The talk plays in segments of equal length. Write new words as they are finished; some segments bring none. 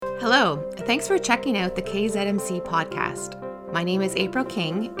Hello, thanks for checking out the KZMC podcast. My name is April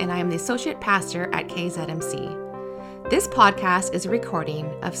King, and I am the Associate Pastor at KZMC. This podcast is a recording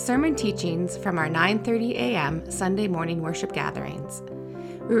of sermon teachings from our 9:30 a.m. Sunday morning worship gatherings.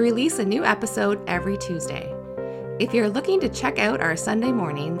 We release a new episode every Tuesday. If you're looking to check out our Sunday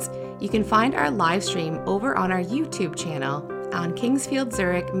mornings, you can find our live stream over on our YouTube channel on Kingsfield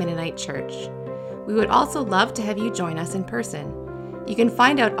Zurich Mennonite Church. We would also love to have you join us in person. You can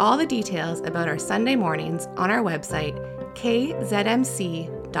find out all the details about our Sunday mornings on our website, kzmc.ca.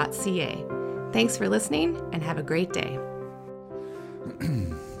 Thanks for listening and have a great day.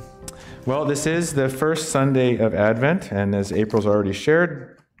 Well, this is the first Sunday of Advent, and as April's already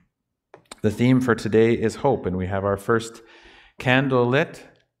shared, the theme for today is hope, and we have our first candle lit,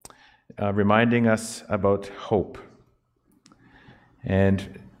 reminding us about hope.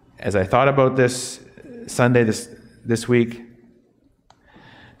 And as I thought about this Sunday this week,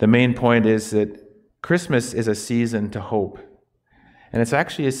 the main point is that Christmas is a season to hope, and it's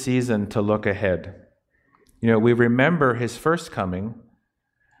actually a season to look ahead. You know, we remember his first coming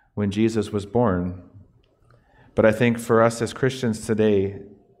when Jesus was born, but I think for us as Christians today,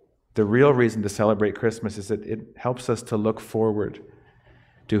 the real reason to celebrate Christmas is that it helps us to look forward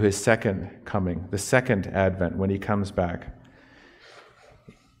to his second coming, the second Advent, when he comes back.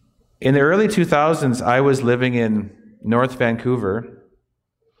 In the early 2000s, I was living in North Vancouver,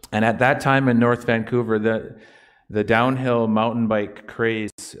 and at that time in North Vancouver, the downhill mountain bike craze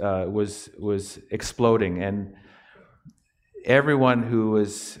was exploding, and everyone who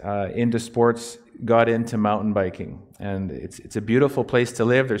was into sports got into mountain biking. And it's a beautiful place to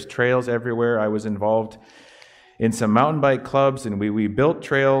live. There's trails everywhere. I was involved in some mountain bike clubs, and we built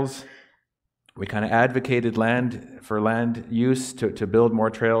trails. We kind of advocated for land use to build more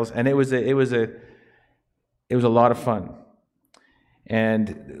trails, and it was a lot of fun.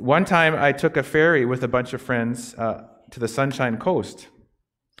 And one time I took a ferry with a bunch of friends to the Sunshine Coast,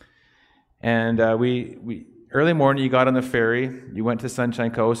 and we early morning you got on the ferry, you went to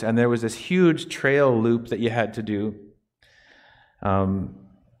Sunshine Coast, and there was this huge trail loop that you had to do. And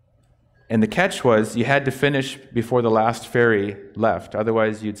the catch was you had to finish before the last ferry left,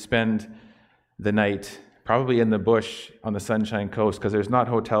 otherwise you'd spend the night probably in the bush on the Sunshine Coast, because there's not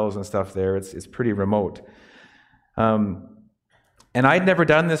hotels and stuff there. It's pretty remote. And I'd never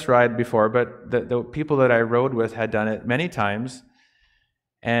done this ride before, but the people that I rode with had done it many times,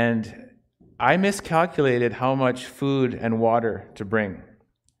 and I miscalculated how much food and water to bring.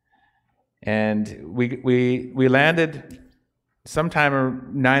 And we landed sometime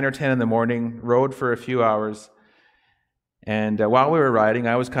around 9 or 10 in the morning, rode for a few hours, and while we were riding,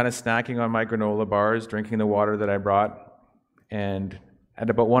 I was kind of snacking on my granola bars, drinking the water that I brought, and at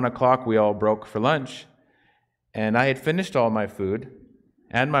about 1 o'clock we all broke for lunch, and I had finished all my food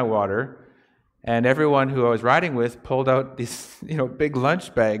and my water, and everyone who I was riding with pulled out these, big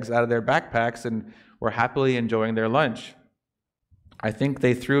lunch bags out of their backpacks and were happily enjoying their lunch. I think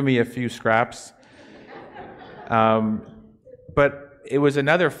they threw me a few scraps, but it was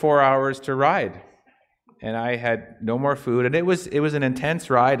another 4 hours to ride, and I had no more food, and it was an intense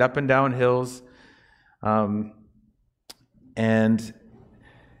ride up and down hills, and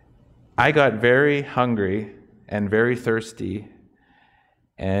I got very hungry and very thirsty,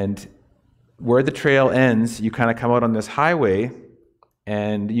 and where the trail ends, you kind of come out on this highway,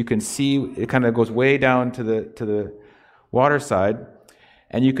 and you can see it kind of goes way down to the water side,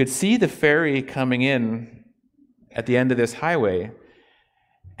 and you could see the ferry coming in at the end of this highway,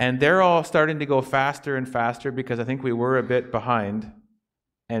 and they're all starting to go faster and faster because I think we were a bit behind.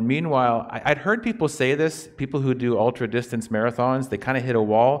 And meanwhile, I'd heard people say this, people who do ultra-distance marathons, they kind of hit a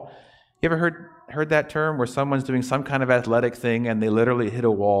wall. You ever heard that term where someone's doing some kind of athletic thing and they literally hit a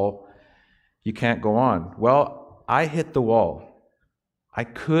wall? You can't go on. Well, I hit the wall. I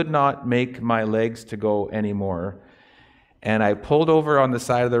could not make my legs to go anymore. And I pulled over on the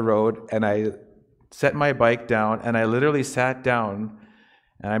side of the road and I set my bike down and I literally sat down,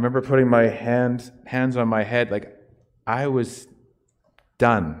 and I remember putting my hands on my head, like I was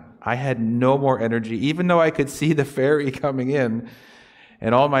done. I had no more energy, even though I could see the ferry coming in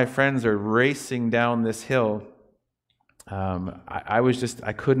and all my friends are racing down this hill.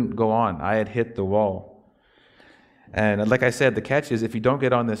 I couldn't go on. I had hit the wall. And like I said, the catch is if you don't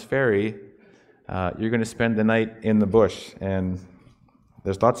get on this ferry, you're going to spend the night in the bush. And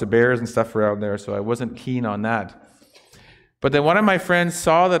there's lots of bears and stuff around there, so I wasn't keen on that. But then one of my friends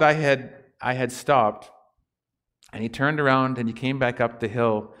saw that I had stopped, and he turned around and he came back up the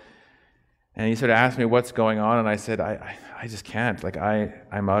hill, and he sort of asked me what's going on, and I said, I just can't. Like,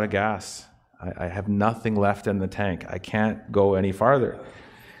 I'm out of gas. I have nothing left in the tank. I can't go any farther.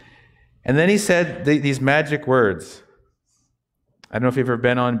 And then he said these magic words. I don't know if you've ever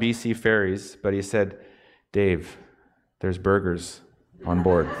been on BC ferries, but he said, "Dave, there's burgers on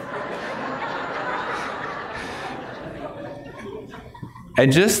board."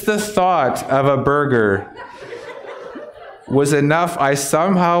 And just the thought of a burger was enough. I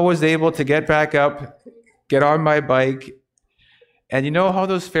somehow was able to get back up, get on my bike. And you know how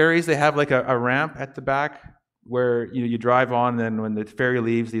those ferries, they have like a ramp at the back where you drive on, and when the ferry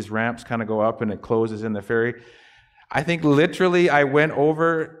leaves, these ramps kind of go up and it closes in the ferry. I think literally I went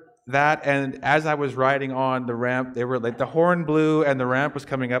over that, and as I was riding on the ramp, they were like, the horn blew and the ramp was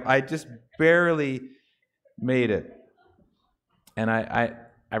coming up. I just barely made it. And I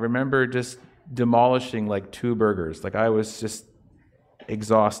remember just demolishing like 2 burgers. Like I was just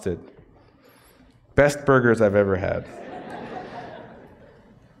exhausted. Best burgers I've ever had.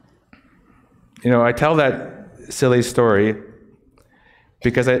 I tell that silly story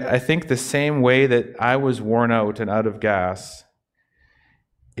because I think the same way that I was worn out and out of gas,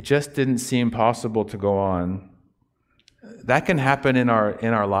 it just didn't seem possible to go on. That can happen in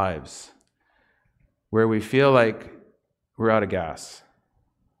our lives, where we feel like we're out of gas.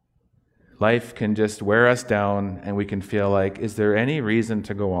 Life can just wear us down, and we can feel like, is there any reason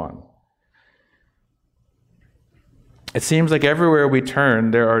to go on? It seems like everywhere we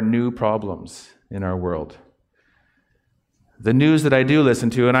turn, there are new problems in our world. The news that I do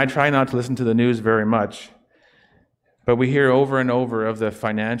listen to, and I try not to listen to the news very much, but we hear over and over of the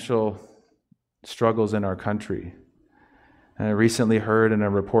financial struggles in our country. And I recently heard in a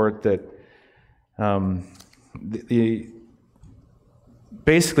report that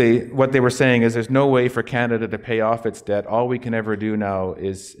basically what they were saying is there's no way for Canada to pay off its debt. All we can ever do now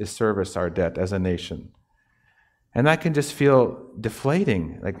is service our debt as a nation. And that can just feel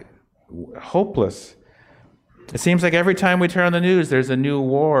deflating, like hopeless. It seems like every time we turn on the news, there's a new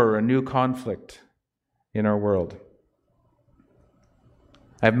war or a new conflict in our world.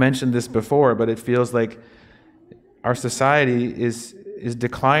 I've mentioned this before, but it feels like our society is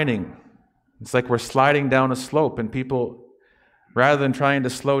declining. It's like we're sliding down a slope, and people, rather than trying to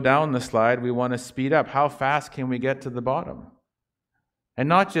slow down the slide, we want to speed up. How fast can we get to the bottom? And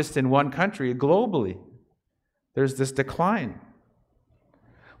not just in one country, globally, there's this decline.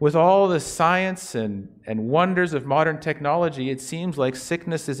 With all the science and wonders of modern technology, it seems like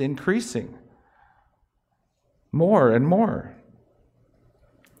sickness is increasing more and more.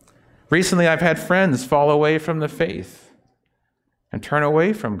 Recently, I've had friends fall away from the faith and turn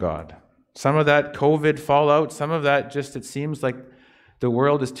away from God. Some of that COVID fallout, some of that just, it seems like the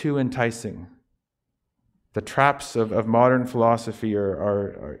world is too enticing. The traps of modern philosophy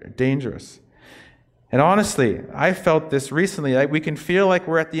are dangerous. And honestly, I felt this recently. Like we can feel like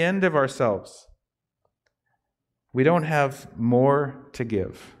we're at the end of ourselves. We don't have more to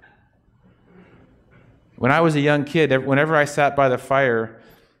give. When I was a young kid, whenever I sat by the fire,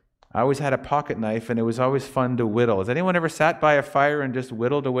 I always had a pocket knife, and it was always fun to whittle. Has anyone ever sat by a fire and just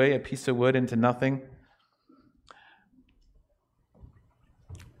whittled away a piece of wood into nothing?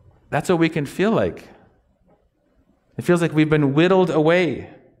 That's what we can feel like. It feels like we've been whittled away.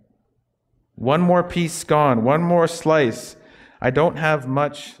 One more piece gone, one more slice. I don't have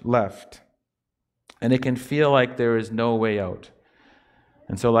much left. And it can feel like there is no way out.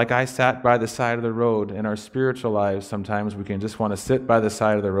 And so like I sat by the side of the road, in our spiritual lives, sometimes we can just want to sit by the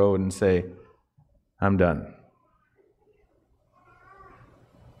side of the road and say, I'm done.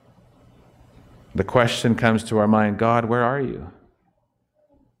 The question comes to our mind, God, where are you?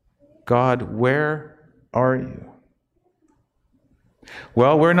 God, where are you?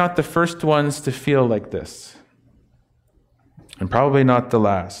 Well, we're not the first ones to feel like this, and probably not the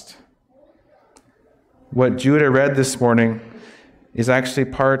last. What Judah read this morning is actually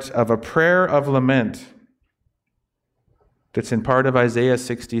part of a prayer of lament that's in part of Isaiah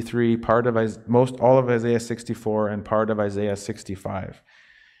 63, part of all of Isaiah 64, and part of Isaiah 65.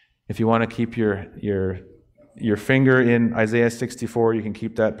 If you want to keep your finger in Isaiah 64, you can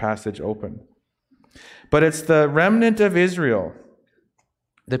keep that passage open. But it's the remnant of Israel,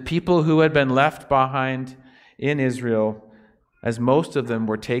 the people who had been left behind in Israel, as most of them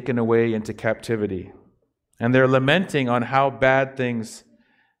were taken away into captivity. And they're lamenting on how bad things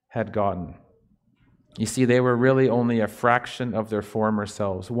had gotten. You see, they were really only a fraction of their former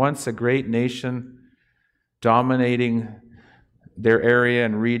selves. Once a great nation, dominating their area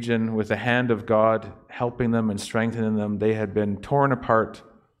and region with the hand of God, helping them and strengthening them, they had been torn apart.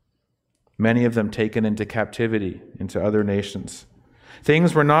 Many of them taken into captivity, into other nations.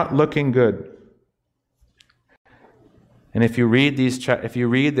 Things were not looking good. And if you read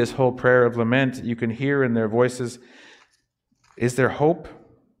this whole prayer of lament, you can hear in their voices, is there hope?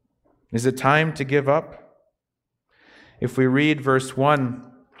 Is it time to give up? If we read verse 1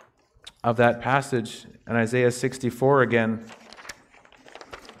 of that passage in Isaiah 64 again,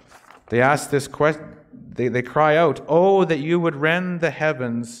 they ask this question, they cry out, "Oh, that you would rend the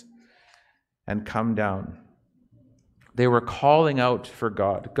heavens and come down." They were calling out for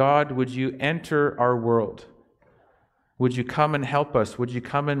God. God, would you enter our world? Would you come and help us? Would you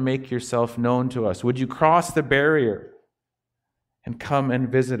come and make yourself known to us? Would you cross the barrier and come and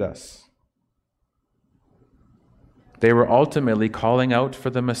visit us? They were ultimately calling out for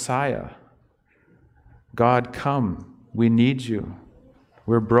the Messiah. God, come. We need you.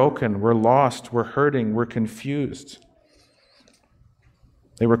 We're broken. We're lost. We're hurting. We're confused.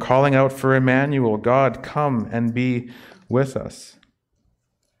 They were calling out for Emmanuel. God, come and be with us.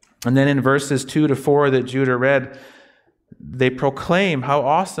 And then in verses 2 to 4 that Judah read, they proclaim how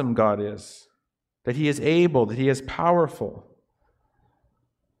awesome God is, that he is able, that he is powerful.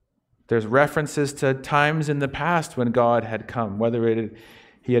 There's references to times in the past when God had come, whether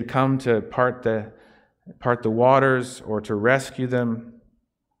he had come to part the waters or to rescue them.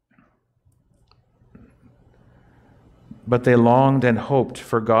 But they longed and hoped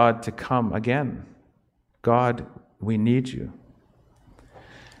for God to come again. God, we need you.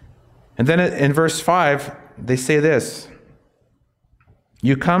 And then in verse 5, they say this: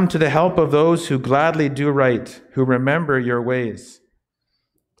 "You come to the help of those who gladly do right, who remember your ways."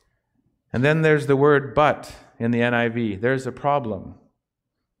 And then there's the word "but" in the NIV. There's a problem.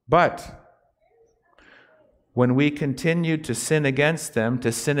 But when we continue to sin against them,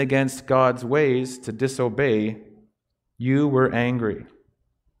 to sin against God's ways, to disobey, you were angry.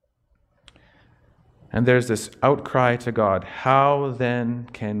 And there's this outcry to God. How then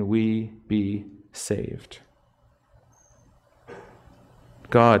can we be saved?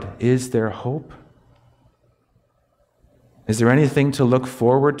 God, is there hope? Is there anything to look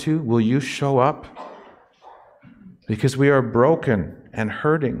forward to? Will you show up? Because we are broken and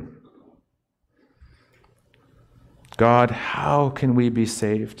hurting. God, how can we be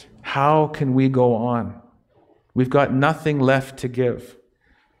saved? How can we go on? We've got nothing left to give.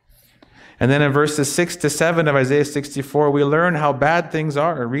 And then in verses 6 to 7 of Isaiah 64, we learn how bad things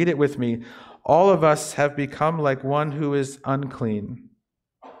are. Read it with me. "All of us have become like one who is unclean,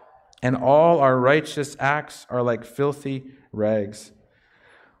 and all our righteous acts are like filthy rags.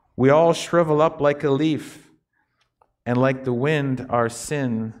 We all shrivel up like a leaf, and like the wind, our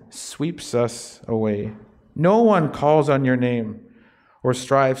sin sweeps us away. No one calls on your name or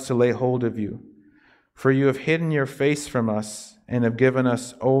strives to lay hold of you, for you have hidden your face from us and have given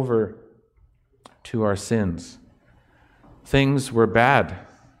us over to our sins." Things were bad.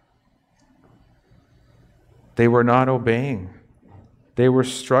 They were not obeying. They were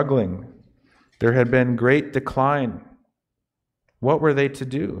struggling. There had been great decline. What were they to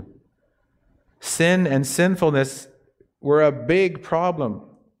do? Sin and sinfulness were a big problem.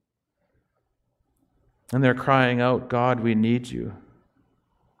 And they're crying out, "God, we need you.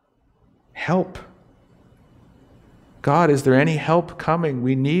 Help. God, is there any help coming?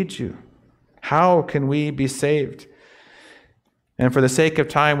 We need you. How can we be saved?" And for the sake of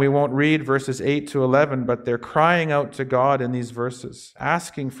time, we won't read verses 8 to 11, but they're crying out to God in these verses,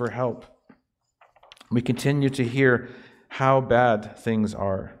 asking for help. We continue to hear how bad things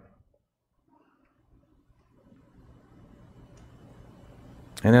are.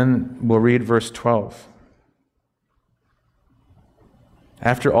 And then we'll read verse 12.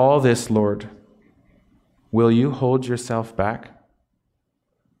 "After all this, Lord, will you hold yourself back?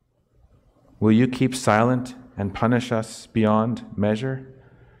 Will you keep silent and punish us beyond measure?"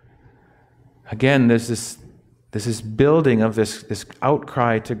 Again, there's this building of this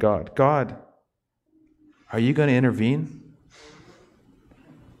outcry to God. God, are you going to intervene?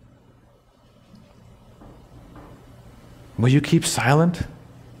 Will you keep silent?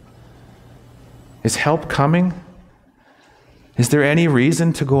 Is help coming? Is there any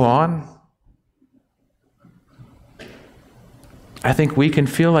reason to go on? I think we can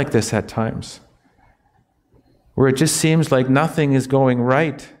feel like this at times, where it just seems like nothing is going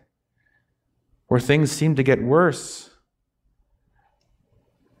right, where things seem to get worse,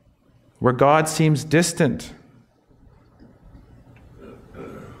 where God seems distant,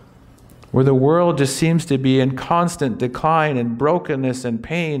 where the world just seems to be in constant decline and brokenness and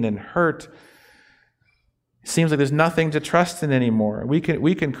pain and hurt. It seems like there's nothing to trust in anymore. We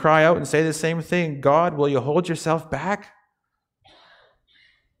can cry out and say the same thing. God, will you hold yourself back?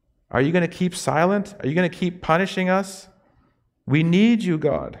 Are you going to keep silent? Are you going to keep punishing us? We need you,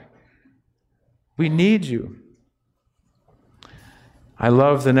 God. We need you. I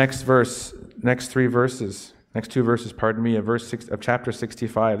love the next three verses. Next two verses, of chapter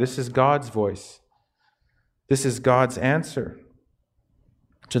 65. This is God's voice. This is God's answer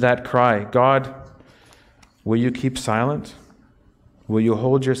to that cry. God, will you keep silent? Will you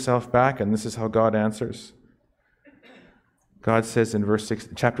hold yourself back? And this is how God answers. God says in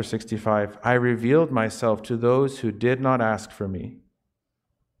chapter 65, I revealed myself to those who did not ask for me.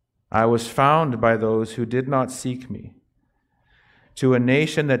 I was found by those who did not seek me. To a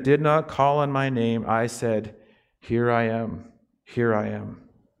nation that did not call on my name, I said, here I am, here I am.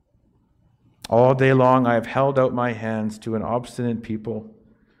 All day long I have held out my hands to an obstinate people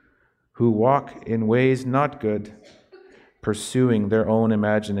who walk in ways not good, pursuing their own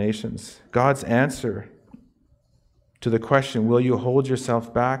imaginations. God's answer to the question, will you hold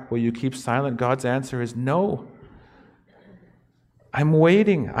yourself back? Will you keep silent? God's answer is no. I'm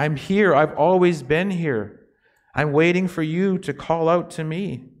waiting. I'm here. I've always been here. I'm waiting for you to call out to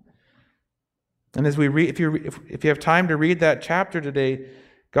me. And as we read, if you have time to read that chapter today,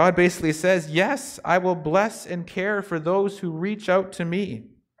 God basically says, yes, I will bless and care for those who reach out to me.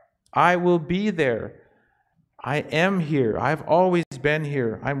 I will be there. I am here. I've always been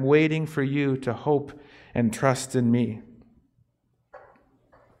here. I'm waiting for you to hope and trust in me.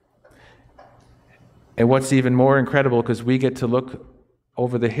 And what's even more incredible, because we get to look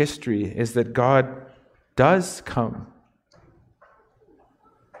over the history, is that God does come.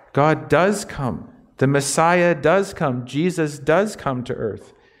 God does come. The Messiah does come. Jesus does come to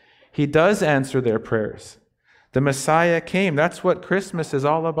earth. He does answer their prayers. The Messiah came. That's what Christmas is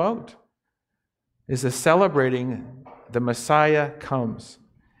all about, is a celebrating the Messiah comes.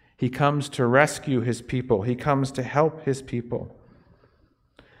 He comes to rescue his people. He comes to help his people.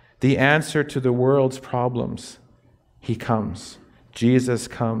 The answer to the world's problems, he comes. Jesus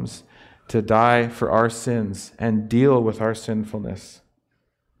comes to die for our sins and deal with our sinfulness.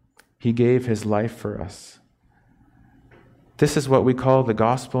 He gave his life for us. This is what we call the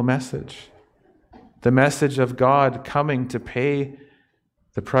gospel message. The message of God coming to pay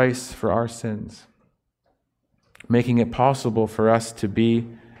the price for our sins, making it possible for us to be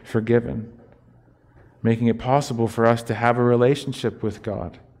forgiven, making it possible for us to have a relationship with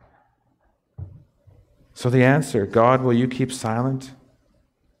God. So the answer, God, will you keep silent?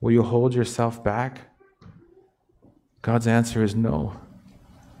 Will you hold yourself back? God's answer is no.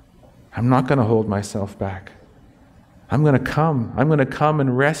 I'm not going to hold myself back. I'm going to come. I'm going to come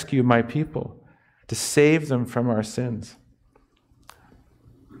and rescue my people, to save them from our sins.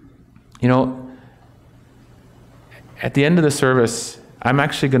 You know, at the end of the service, I'm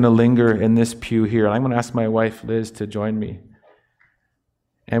actually going to linger in this pew here, and I'm going to ask my wife, Liz, to join me.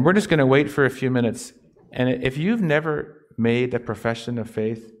 And we're just going to wait for a few minutes. And if you've never made a profession of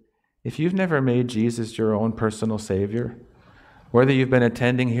faith, if you've never made Jesus your own personal Savior, whether you've been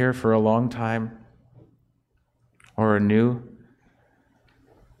attending here for a long time or are new,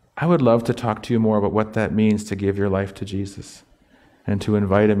 I would love to talk to you more about what that means to give your life to Jesus and to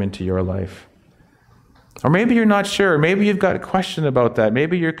invite him into your life. Or maybe you're not sure. Maybe you've got a question about that.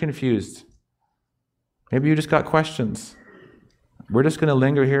 Maybe you're confused. Maybe you just got questions. We're just going to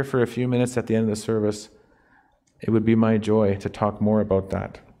linger here for a few minutes at the end of the service. It would be my joy to talk more about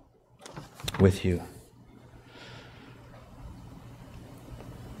that with you.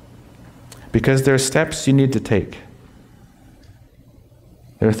 Because there are steps you need to take.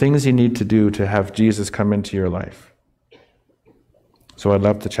 There are things you need to do to have Jesus come into your life. So I'd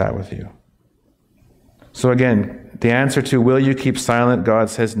love to chat with you. So again, the answer to will you keep silent, God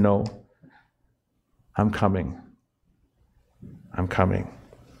says no. I'm coming. I'm coming.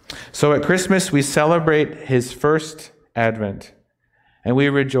 So at Christmas, we celebrate his first advent, and we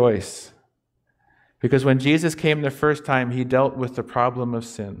rejoice. Because when Jesus came the first time, he dealt with the problem of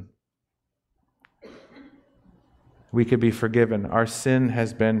sin. We could be forgiven. Our sin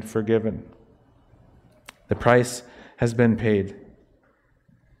has been forgiven. The price has been paid.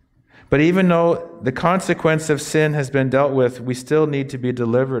 But even though the consequence of sin has been dealt with, we still need to be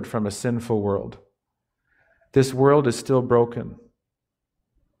delivered from a sinful world. This world is still broken.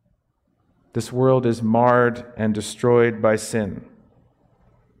 This world is marred and destroyed by sin.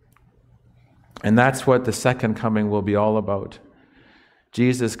 And that's what the second coming will be all about.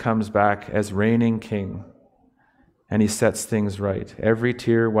 Jesus comes back as reigning king, and he sets things right. Every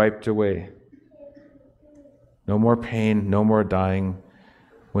tear wiped away. No more pain, no more dying.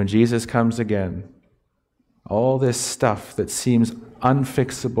 When Jesus comes again, all this stuff that seems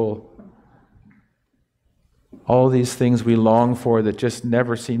unfixable, all these things we long for that just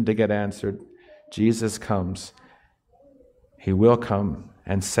never seem to get answered, Jesus comes. He will come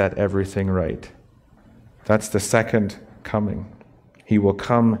and set everything right. That's the second coming. He will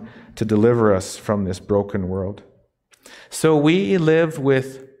come to deliver us from this broken world. So we live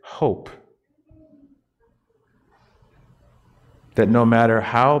with hope that no matter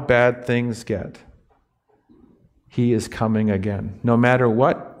how bad things get, he is coming again. No matter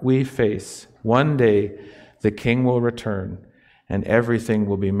what we face, one day the King will return and everything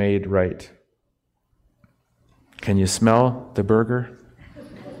will be made right. Can you smell the burger?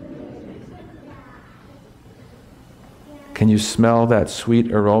 Can you smell that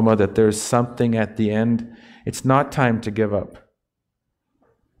sweet aroma, that there's something at the end? It's not time to give up.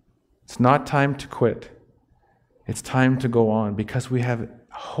 It's not time to quit. It's time to go on because we have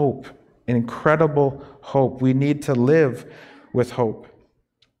hope, an incredible hope. We need to live with hope.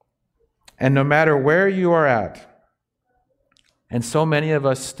 And no matter where you are at, and so many of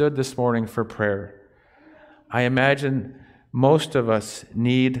us stood this morning for prayer, I imagine most of us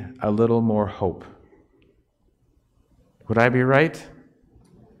need a little more hope. Would I be right?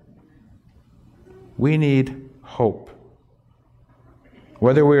 We need hope.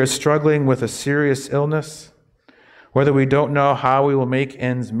 Whether we are struggling with a serious illness, whether we don't know how we will make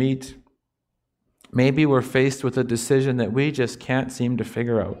ends meet, maybe we're faced with a decision that we just can't seem to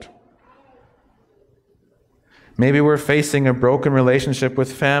figure out. Maybe we're facing a broken relationship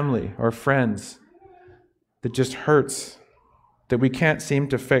with family or friends that just hurts, that we can't seem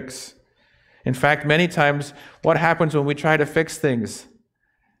to fix. In fact, many times, what happens when we try to fix things?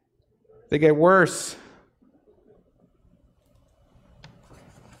 They get worse.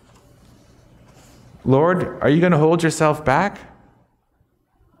 Lord, are you going to hold yourself back?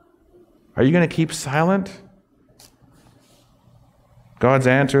 Are you going to keep silent? God's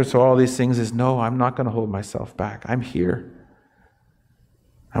answer to all these things is, no, I'm not going to hold myself back. I'm here.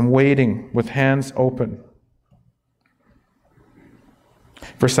 I'm waiting with hands open.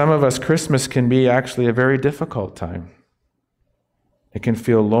 For some of us, Christmas can be actually a very difficult time. It can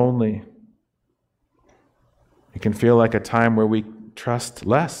feel lonely. It can feel like a time where we trust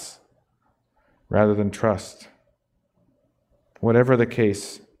less rather than trust. Whatever the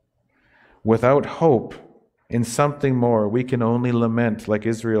case, without hope in something more, we can only lament like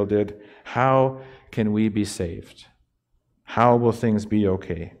Israel did. How can we be saved? How will things be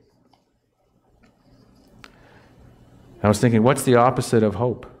okay? I was thinking, what's the opposite of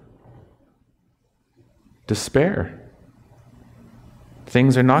hope? Despair.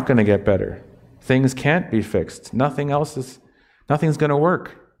 Things are not going to get better. Things can't be fixed. Nothing's going to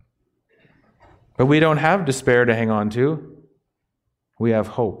work. But we don't have despair to hang on to. We have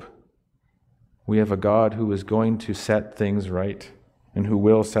hope. We have a God who is going to set things right and who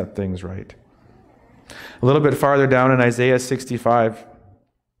will set things right. A little bit farther down in Isaiah 65,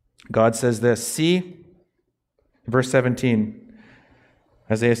 God says this, see, verse 17,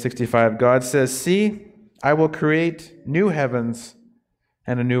 Isaiah 65, God says, see, I will create new heavens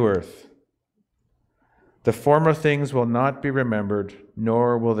and a new earth. The former things will not be remembered,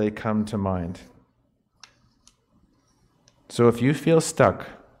 nor will they come to mind. So if you feel stuck,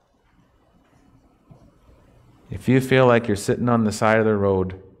 if you feel like you're sitting on the side of the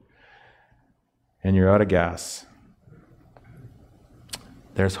road and you're out of gas,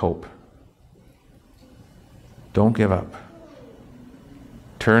 there's hope. Don't give up.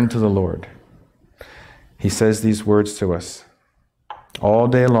 Turn to the Lord. He says these words to us. All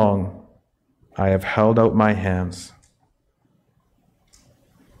day long, I have held out my hands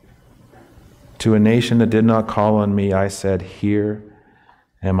to a nation that did not call on me. I said, here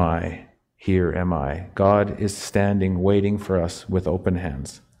am I. Here am I. God is standing, waiting for us with open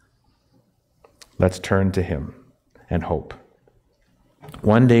hands. Let's turn to him and hope.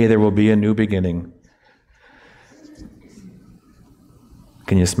 One day there will be a new beginning.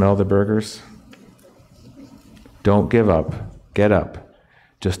 Can you smell the burgers? Don't give up. Get up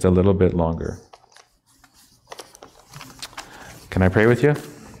just a little bit longer. Can I pray with you?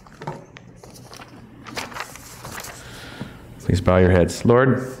 Please bow your heads.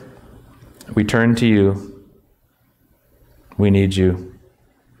 Lord, we turn to you. We need you.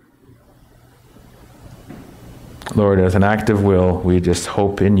 Lord, as an act of will, we just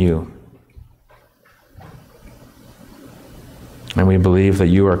hope in you. And we believe that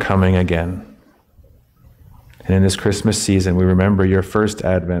you are coming again. And in this Christmas season, we remember your first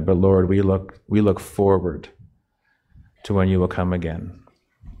advent, but Lord, we look forward to when you will come again.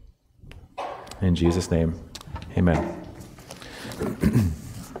 In Jesus' name, amen.